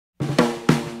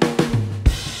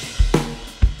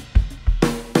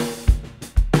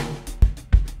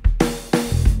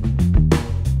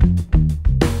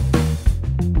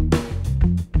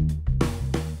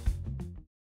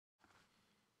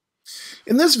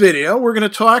In this video, we're going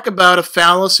to talk about a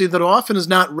fallacy that often is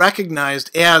not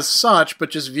recognized as such, but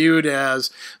just viewed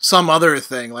as some other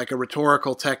thing, like a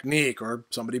rhetorical technique or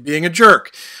somebody being a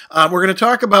jerk. We're going to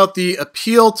talk about the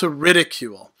appeal to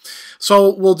ridicule.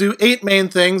 So we'll do 8 main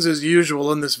things as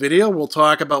usual in this video. We'll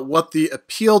talk about what the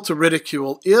appeal to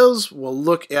ridicule is. We'll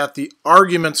look at the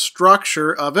argument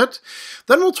structure of it.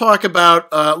 Then we'll talk about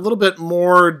a little bit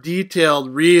more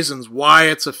detailed reasons why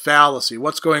it's a fallacy,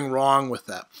 what's going wrong with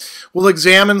that. We'll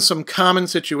examine some common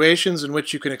situations in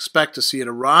which you can expect to see it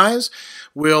arise.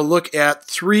 We'll look at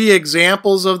 3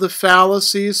 examples of the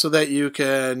fallacy so that you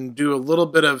can do a little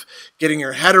bit of getting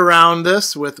your head around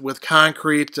this with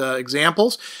concrete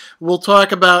examples. We'll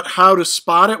talk about how to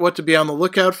spot it, what to be on the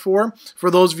lookout for. For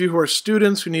those of you who are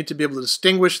students who need to be able to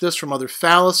distinguish this from other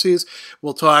fallacies,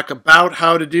 we'll talk about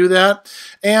how to do that.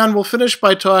 And we'll finish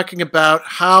by talking about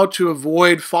how to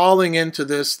avoid falling into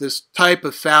this type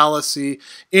of fallacy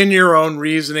in your own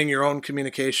reasoning, your own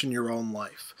communication, your own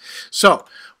life. So,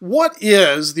 what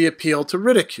is the appeal to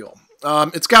ridicule?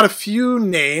 It's got a few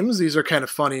names. These are kind of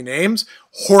funny names.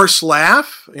 Horse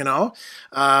laugh, you know.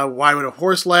 Why would a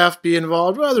horse laugh be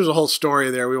involved? Well, there's a whole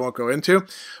story there we won't go into.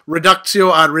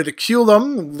 Reductio ad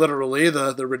ridiculum, literally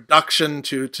the reduction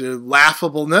to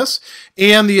laughableness.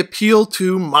 And the appeal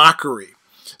to mockery.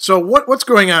 So what's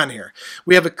going on here?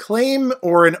 We have a claim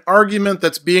or an argument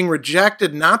that's being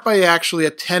rejected not by actually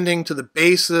attending to the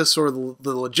basis or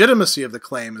the legitimacy of the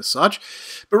claim as such,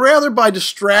 but rather by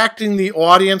distracting the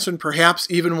audience and perhaps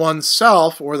even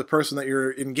oneself or the person that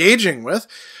you're engaging with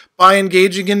by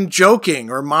engaging in joking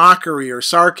or mockery or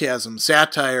sarcasm,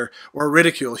 satire, or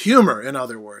ridicule. Humor, in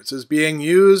other words, is being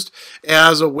used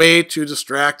as a way to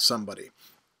distract somebody.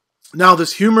 Now,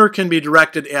 this humor can be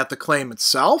directed at the claim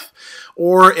itself,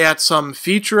 or at some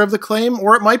feature of the claim,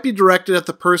 or it might be directed at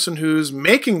the person who's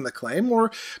making the claim,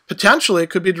 or potentially it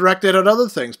could be directed at other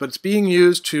things, but it's being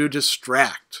used to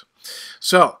distract.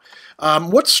 So,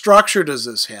 what structure does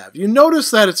this have? You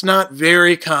notice that it's not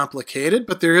very complicated,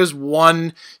 but there is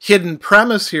one hidden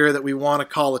premise here that we want to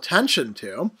call attention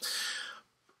to.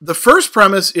 The first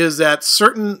premise is that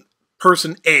certain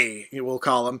person A, we'll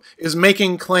call him, is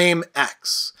making claim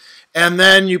X. And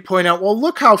then you point out, well,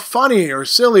 look how funny or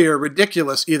silly or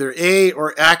ridiculous either A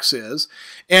or X is.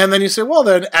 And then you say, well,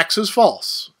 then X is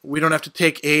false. We don't have to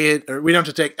take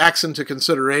X into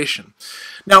consideration.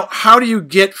 Now, how do you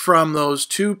get from those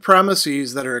 2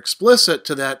 premises that are explicit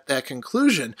to that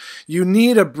conclusion? You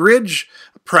need a bridge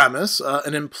premise,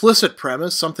 an implicit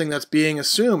premise, something that's being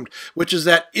assumed, which is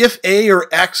that if A or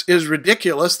X is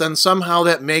ridiculous, then somehow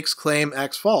that makes claim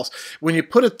X false. When you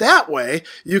put it that way,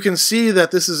 you can see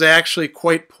that this is actually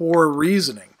quite poor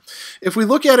reasoning. If we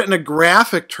look at it in a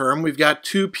graphic term, we've got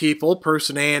 2 people,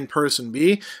 person A and person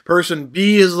B. Person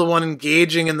B is the one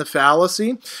engaging in the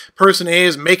fallacy. Person A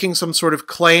is making some sort of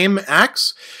claim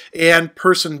X, and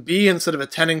person B, instead of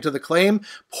attending to the claim,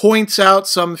 points out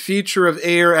some feature of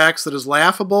A or X that is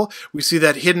laughable. We see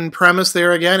that hidden premise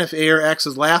there again. If A or X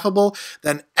is laughable,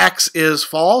 then X is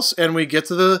false, and we get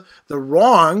to the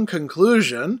wrong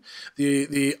conclusion,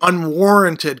 the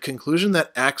unwarranted conclusion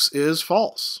that X is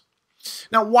false.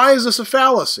 Now, why is this a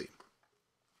fallacy?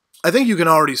 I think you can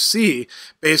already see,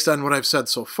 based on what I've said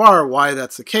so far, why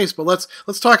that's the case, but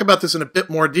let's talk about this in a bit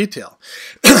more detail.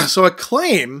 So a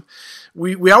claim,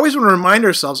 we always want to remind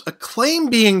ourselves, a claim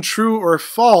being true or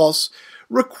false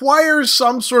requires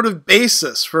some sort of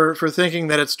basis for thinking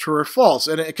that it's true or false,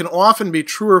 and it can often be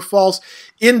true or false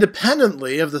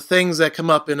independently of the things that come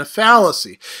up in a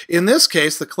fallacy. In this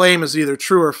case, the claim is either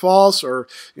true or false, or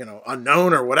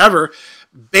unknown or whatever,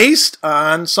 based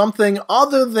on something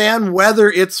other than whether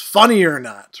it's funny or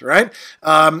not, right?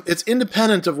 It's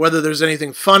independent of whether there's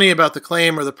anything funny about the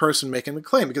claim or the person making the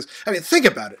claim. Because, I mean, think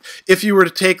about it. If you were to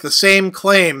take the same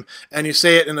claim and you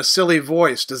say it in a silly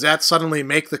voice, does that suddenly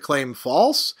make the claim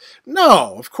false?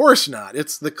 No, of course not.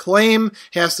 The claim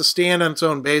has to stand on its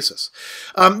own basis.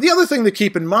 The other thing to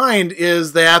keep in mind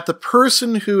is that the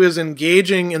person who is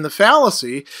engaging in the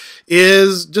fallacy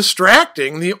is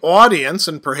distracting the audience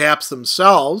and perhaps themselves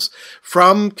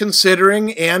from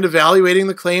considering and evaluating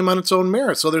the claim on its own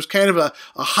merit. So there's kind of a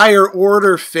higher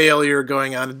order failure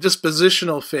going on, a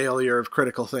dispositional failure of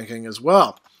critical thinking as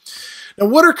well. Now,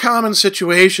 what are common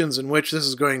situations in which this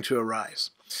is going to arise?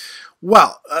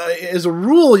 Well, as a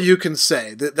rule, you can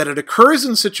say that it occurs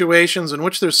in situations in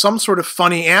which there's some sort of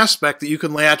funny aspect that you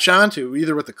can latch onto,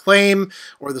 either with the claim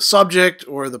or the subject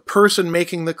or the person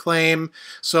making the claim.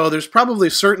 So there's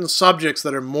probably certain subjects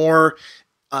that are more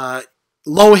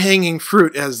low-hanging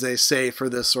fruit, as they say, for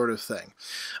this sort of thing.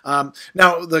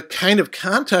 Now, the kind of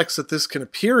context that this can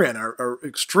appear in are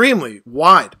extremely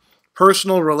wide.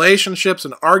 personal relationships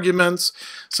and arguments.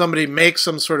 Somebody makes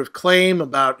some sort of claim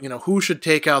about, who should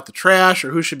take out the trash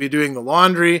or who should be doing the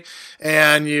laundry,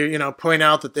 and you point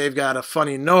out that they've got a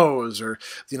funny nose, or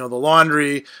the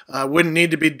laundry wouldn't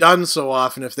need to be done so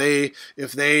often if they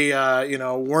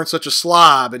weren't such a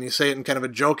slob, and you say it in kind of a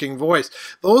joking voice.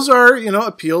 Those are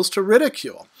appeals to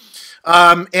ridicule.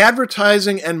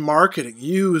 Advertising and marketing,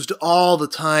 used all the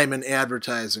time in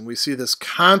advertising. We see this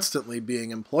constantly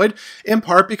being employed, in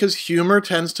part because humor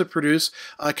tends to produce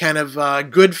a kind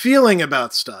of good feeling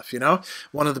about stuff,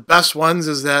 One of the best ones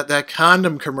is that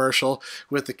condom commercial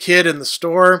with the kid in the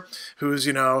store who's,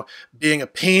 being a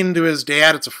pain to his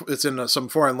dad. It's in some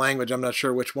foreign language. I'm not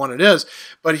sure which one it is,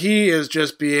 but he is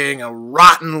just being a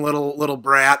rotten little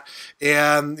brat,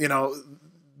 and,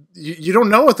 you don't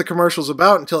know what the commercial's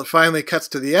about until it finally cuts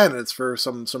to the end. It's for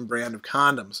some brand of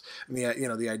condoms, and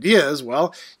the idea is,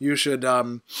 well, you should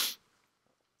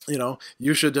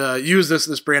use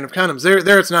this brand of condoms.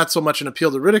 There, it's not so much an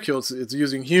appeal to ridicule. It's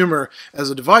using humor as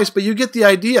a device, but you get the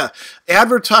idea.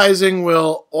 Advertising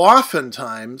will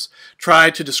oftentimes try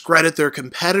to discredit their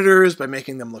competitors by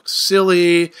making them look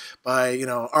silly, by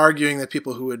arguing that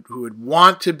people who would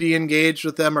want to be engaged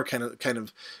with them are kind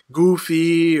of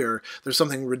goofy, or there's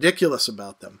something ridiculous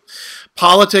about them.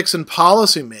 Politics and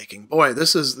policy making. Boy,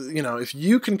 this is, if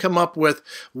you can come up with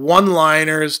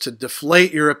one-liners to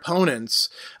deflate your opponents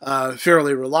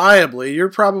fairly reliably, you're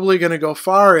probably going to go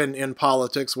far in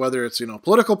politics, whether it's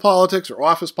political politics or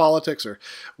office politics or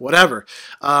whatever.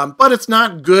 But it's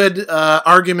not good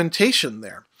argumentation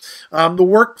there. The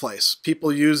workplace,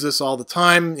 people use this all the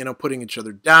time, putting each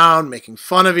other down, making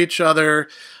fun of each other.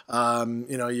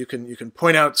 You can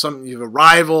point out you have a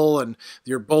rival, and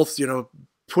you're both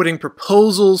putting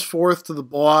proposals forth to the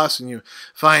boss, and you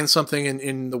find something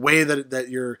in the way that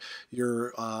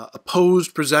your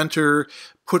opposed presenter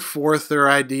put forth their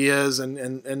ideas,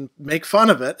 and make fun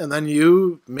of it, and then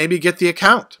you maybe get the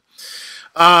account.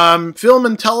 Film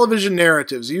and television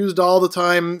narratives, used all the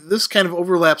time. This kind of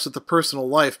overlaps with the personal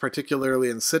life, particularly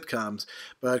in sitcoms,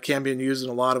 but it can be used in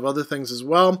a lot of other things as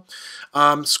well.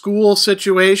 School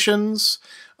situations,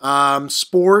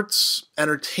 sports,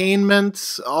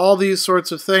 entertainment, all these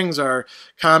sorts of things are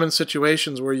common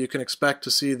situations where you can expect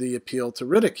to see the appeal to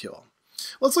ridicule.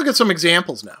 Let's look at some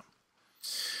examples now.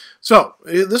 So,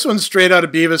 this one's straight out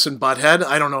of Beavis and Butthead.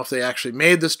 I don't know if they actually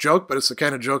made this joke, but it's the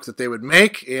kind of joke that they would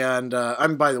make. And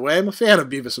by the way, I'm a fan of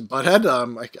Beavis and Butthead.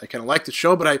 I kind of like the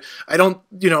show, but I don't,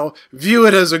 view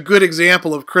it as a good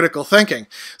example of critical thinking.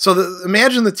 So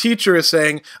imagine the teacher is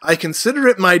saying, "I consider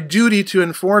it my duty to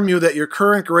inform you that your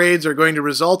current grades are going to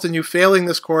result in you failing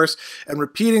this course and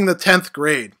repeating the 10th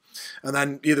grade." And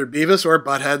then either Beavis or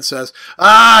Butthead says,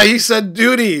 he said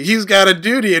duty. He's got a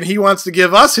duty, and he wants to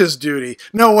give us his duty.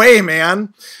 No way,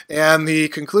 man. And the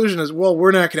conclusion is, well,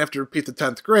 we're not going to have to repeat the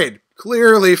 10th grade.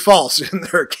 Clearly false in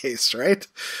their case, right?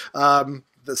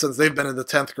 Since they've been in the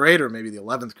 10th grade, or maybe the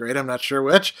 11th grade, I'm not sure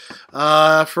which,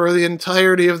 for the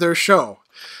entirety of their show.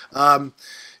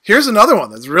 Here's another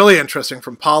one that's really interesting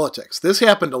from politics. This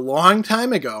happened a long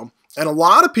time ago, and a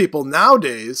lot of people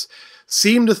nowadays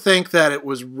seem to think that it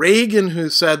was Reagan who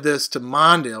said this to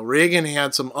Mondale. Reagan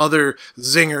had some other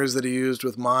zingers that he used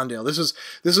with Mondale.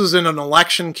 This was in an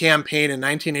election campaign in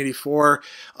 1984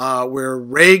 where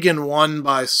Reagan won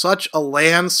by such a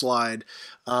landslide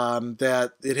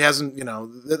that it hasn't,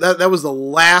 that was the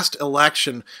last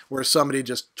election where somebody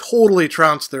just totally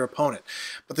trounced their opponent.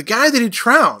 But the guy that he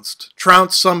trounced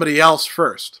somebody else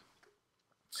first.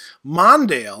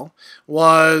 Mondale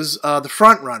was the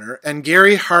front runner, and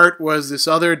Gary Hart was this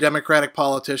other Democratic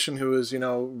politician who was,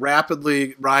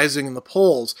 rapidly rising in the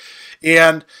polls.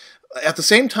 And at the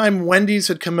same time, Wendy's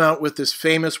had come out with this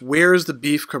famous "Where's the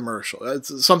Beef" commercial.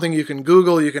 It's something you can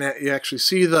Google. You actually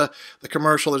see the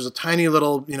commercial. There's a tiny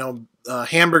little,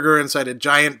 hamburger inside a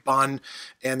giant bun,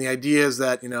 and the idea is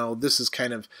that, this is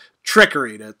kind of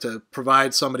trickery to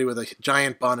provide somebody with a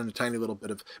giant bun and a tiny little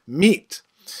bit of meat.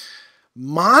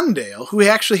 Mondale, who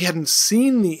actually hadn't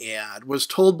seen the ad, was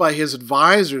told by his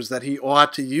advisors that he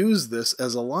ought to use this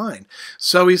as a line.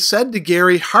 So he said to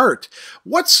Gary Hart,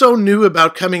 "What's so new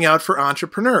about coming out for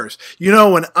entrepreneurs?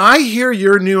 When I hear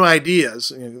your new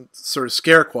ideas," sort of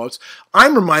scare quotes,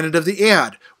 "I'm reminded of the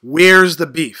ad, 'Where's the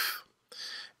beef?'"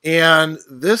 And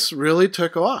this really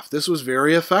took off. This was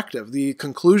very effective. The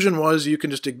conclusion was you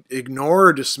can just ignore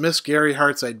or dismiss Gary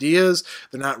Hart's ideas.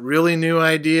 They're not really new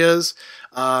ideas.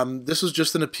 This was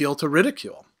just an appeal to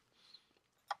ridicule.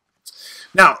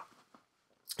 Now,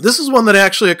 This is one that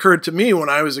actually occurred to me when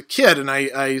I was a kid, and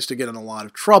I used to get in a lot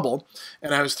of trouble,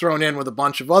 and I was thrown in with a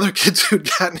bunch of other kids who'd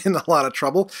gotten in a lot of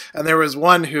trouble, and there was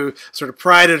one who sort of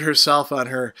prided herself on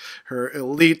her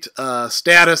elite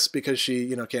status because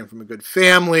she, came from a good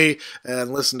family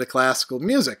and listened to classical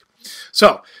music.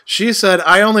 So she said,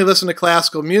 I only listen to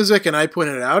classical music, and I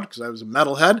pointed out, because I was a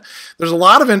metalhead, there's a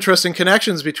lot of interesting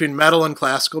connections between metal and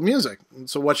classical music. And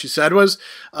so what she said was,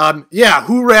 yeah,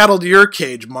 who rattled your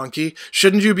cage, monkey?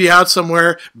 Shouldn't you be out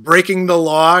somewhere breaking the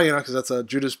law? Because that's a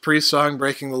Judas Priest song,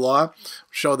 Breaking the Law.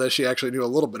 Showed that she actually knew a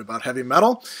little bit about heavy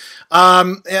metal.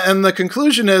 And the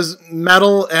conclusion is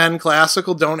metal and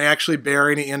classical don't actually bear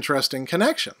any interesting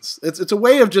connections. It's a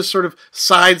way of just sort of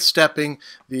sidestepping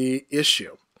the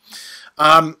issue.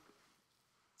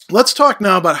 Let's talk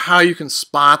now about how you can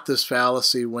spot this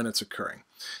fallacy when it's occurring.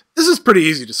 This is pretty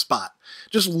easy to spot.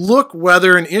 Just look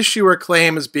whether an issue or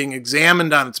claim is being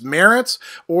examined on its merits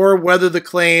or whether the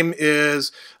claim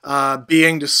is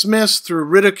being dismissed through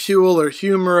ridicule or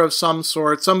humor of some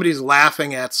sort. Somebody's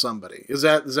laughing at somebody. Is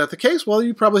that the case? Well,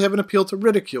 you probably have an appeal to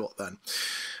ridicule then.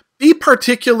 Be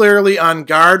particularly on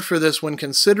guard for this when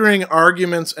considering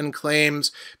arguments and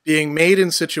claims being made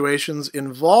in situations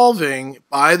involving,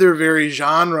 by their very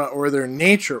genre or their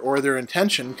nature or their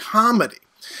intention, comedy.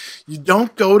 You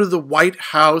don't go to the White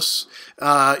House,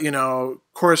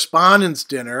 correspondence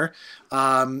dinner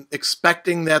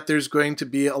expecting that there's going to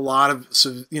be a lot of,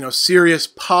 serious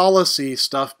policy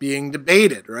stuff being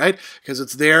debated, right? Because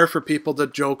it's there for people to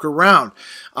joke around.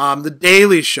 The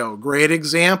Daily Show, great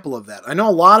example of that. I know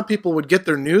a lot of people would get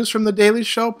their news from The Daily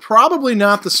Show. Probably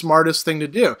not the smartest thing to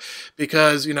do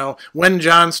because, when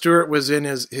Jon Stewart was in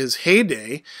his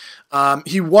heyday,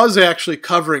 he was actually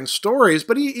covering stories,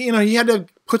 but he had to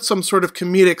put some sort of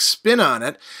comedic spin on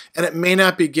it, and it may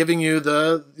not be giving you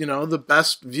the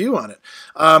best view on it.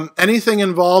 Anything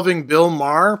involving Bill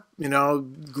Maher,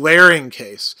 glaring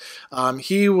case.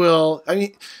 He will.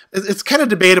 It's kind of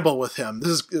debatable with him. This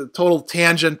is a total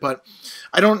tangent, but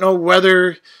I don't know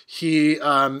whether he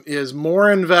is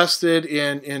more invested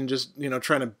in just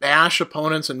trying to bash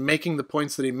opponents and making the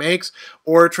points that he makes,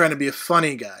 or trying to be a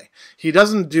funny guy. He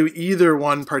doesn't do either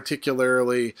one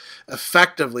particularly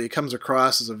effectively. He comes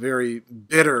across as a very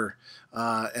bitter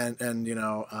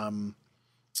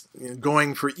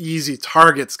going for easy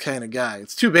targets kind of guy.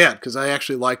 It's too bad because I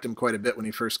actually liked him quite a bit when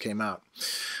he first came out.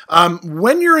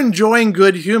 When you're enjoying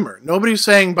good humor, nobody's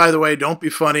saying, by the way, don't be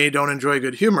funny, don't enjoy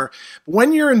good humor. But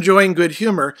when you're enjoying good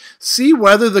humor, see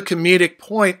whether the comedic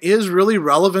point is really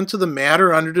relevant to the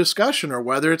matter under discussion or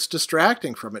whether it's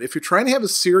distracting from it. If you're trying to have a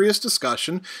serious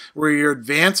discussion where you're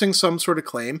advancing some sort of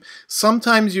claim,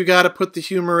 sometimes you got to put the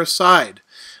humor aside.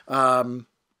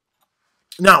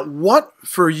 Now, what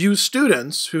for you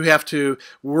students who have to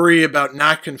worry about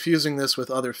not confusing this with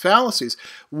other fallacies,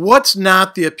 what's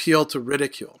not the appeal to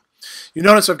ridicule? You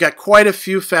notice I've got quite a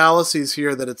few fallacies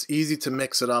here that it's easy to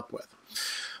mix it up with.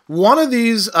 One of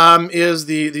these is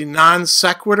the non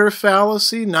sequitur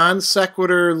fallacy. Non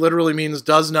sequitur literally means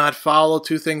does not follow.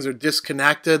 Two things are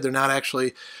disconnected. They're not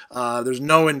actually, there's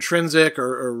no intrinsic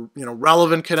or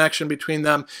relevant connection between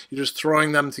them. You're just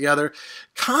throwing them together.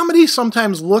 Comedy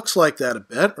sometimes looks like that a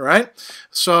bit, right?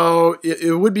 So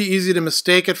it would be easy to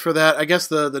mistake it for that. I guess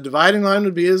the dividing line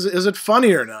would be, is it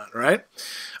funny or not, right?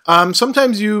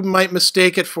 Sometimes you might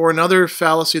mistake it for another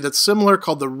fallacy that's similar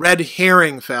called the red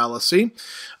herring fallacy.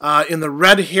 In the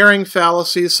red herring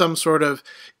fallacy, some sort of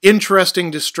interesting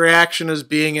distraction is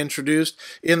being introduced.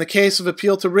 In the case of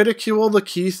appeal to ridicule, the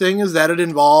key thing is that it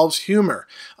involves humor.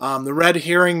 The red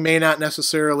herring may not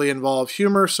necessarily involve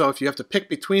humor, so if you have to pick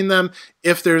between them,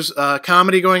 if there's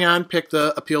comedy going on, pick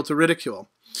the appeal to ridicule.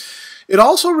 It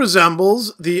also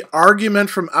resembles the argument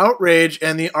from outrage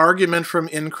and the argument from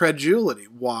incredulity.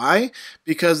 Why?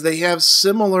 Because they have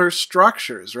similar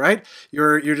structures, right?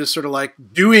 You're just sort of like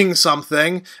doing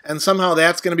something, and somehow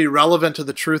that's going to be relevant to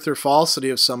the truth or falsity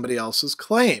of somebody else's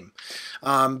claim.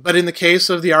 But in the case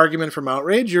of the argument from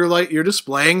outrage, you're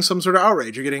displaying some sort of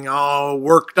outrage. You're getting all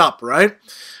worked up, right?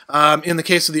 In the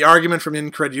case of the argument from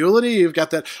incredulity, you've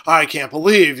got that, I can't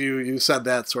believe you said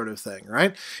that sort of thing,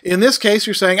 right? In this case,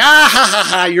 you're saying, ha ha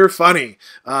ha, you're funny.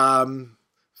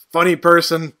 Funny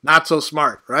person, not so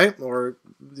smart, right? Or,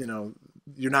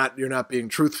 you're not being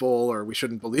truthful, or we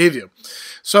shouldn't believe you.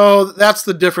 So that's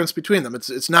the difference between them.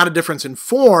 It's not a difference in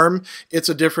form, it's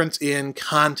a difference in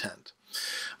content.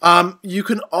 You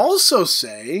can also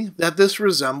say that this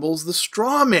resembles the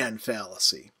straw man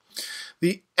fallacy.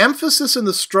 The emphasis in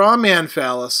the straw man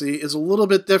fallacy is a little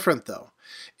bit different, though.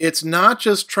 It's not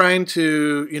just trying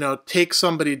to, take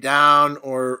somebody down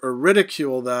or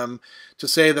ridicule them to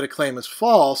say that a claim is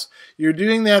false, you're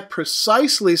doing that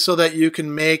precisely so that you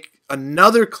can make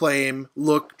another claim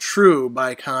look true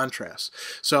by contrast.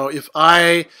 So if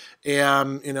I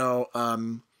am,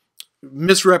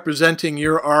 misrepresenting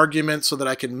your argument so that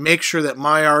I can make sure that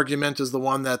my argument is the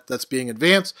one that's being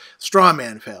advanced, straw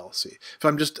man fallacy. If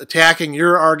I'm just attacking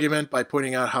your argument by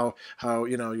pointing out how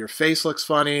your face looks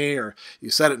funny, or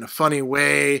you said it in a funny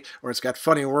way, or it's got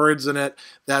funny words in it,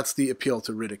 that's the appeal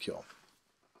to ridicule.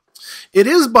 It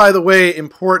is, by the way,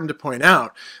 important to point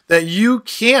out that you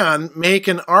can make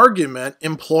an argument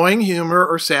employing humor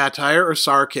or satire or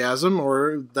sarcasm,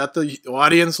 or that the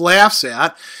audience laughs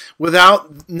at,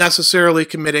 without necessarily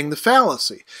committing the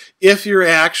fallacy. If you're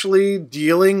actually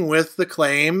dealing with the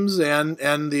claims and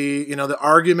the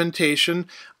argumentation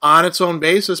on its own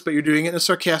basis, but you're doing it in a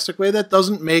sarcastic way, that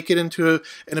doesn't make it into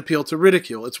an appeal to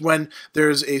ridicule. It's when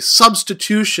there's a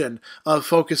substitution of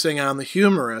focusing on the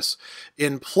humorous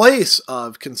in place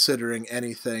of considering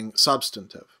anything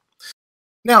substantive.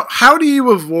 Now, how do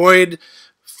you avoid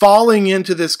falling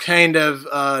into this kind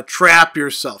of trap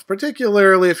yourself,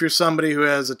 particularly if you're somebody who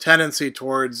has a tendency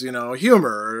towards,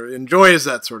 humor or enjoys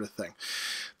that sort of thing?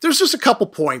 There's just a couple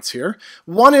points here.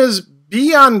 One is,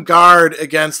 be on guard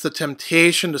against the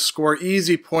temptation to score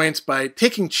easy points by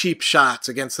taking cheap shots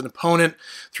against an opponent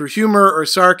through humor or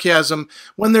sarcasm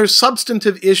when there's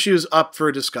substantive issues up for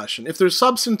discussion. If there's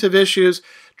substantive issues,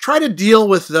 try to deal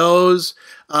with those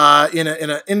in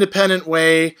an independent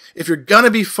way. If you're going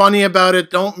to be funny about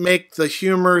it, don't make the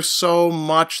humor so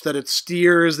much that it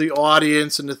steers the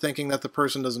audience into thinking that the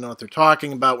person doesn't know what they're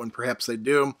talking about when perhaps they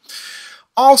do.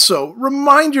 Also,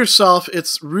 remind yourself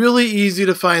it's really easy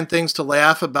to find things to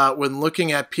laugh about when looking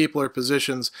at people or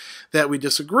positions that we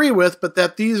disagree with, but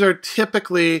that these are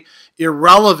typically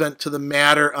irrelevant to the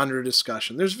matter under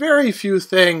discussion. There's very few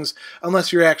things,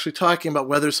 unless you're actually talking about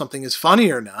whether something is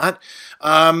funny or not,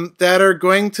 that are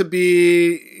going to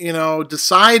be,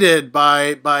 decided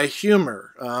by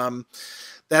humor.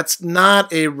 That's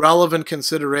not a relevant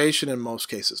consideration in most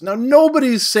cases. Now,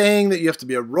 nobody's saying that you have to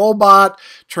be a robot,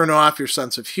 turn off your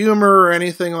sense of humor or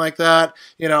anything like that.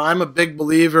 I'm a big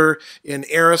believer in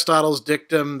Aristotle's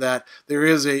dictum that there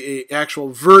is a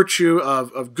actual virtue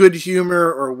of good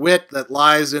humor or wit that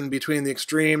lies in between the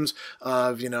extremes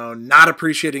of, not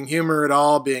appreciating humor at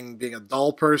all, being a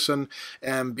dull person,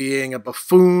 and being a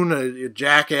buffoon, a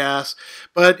jackass.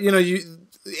 But,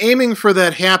 aiming for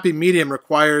that happy medium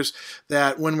requires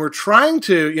that when we're trying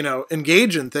to,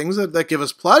 engage in things that give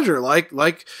us pleasure,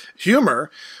 like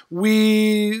humor,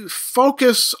 we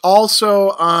focus also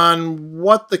on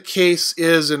what the case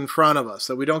is in front of us,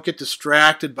 that we don't get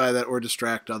distracted by that or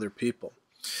distract other people.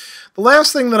 The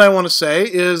last thing that I want to say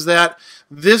is that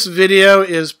this video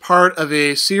is part of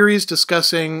a series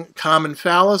discussing common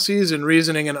fallacies in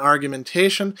reasoning and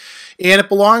argumentation, and it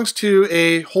belongs to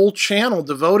a whole channel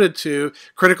devoted to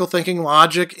critical thinking,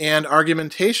 logic, and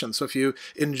argumentation. So if you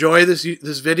enjoy this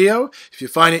video, if you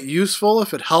find it useful,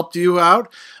 if it helped you out,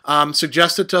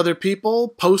 suggest it to other people,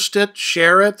 post it,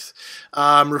 share it,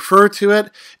 refer to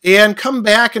it, and come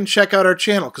back and check out our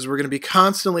channel, because we're going to be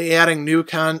constantly adding new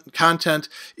content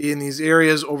in these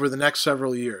areas over the next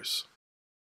several years.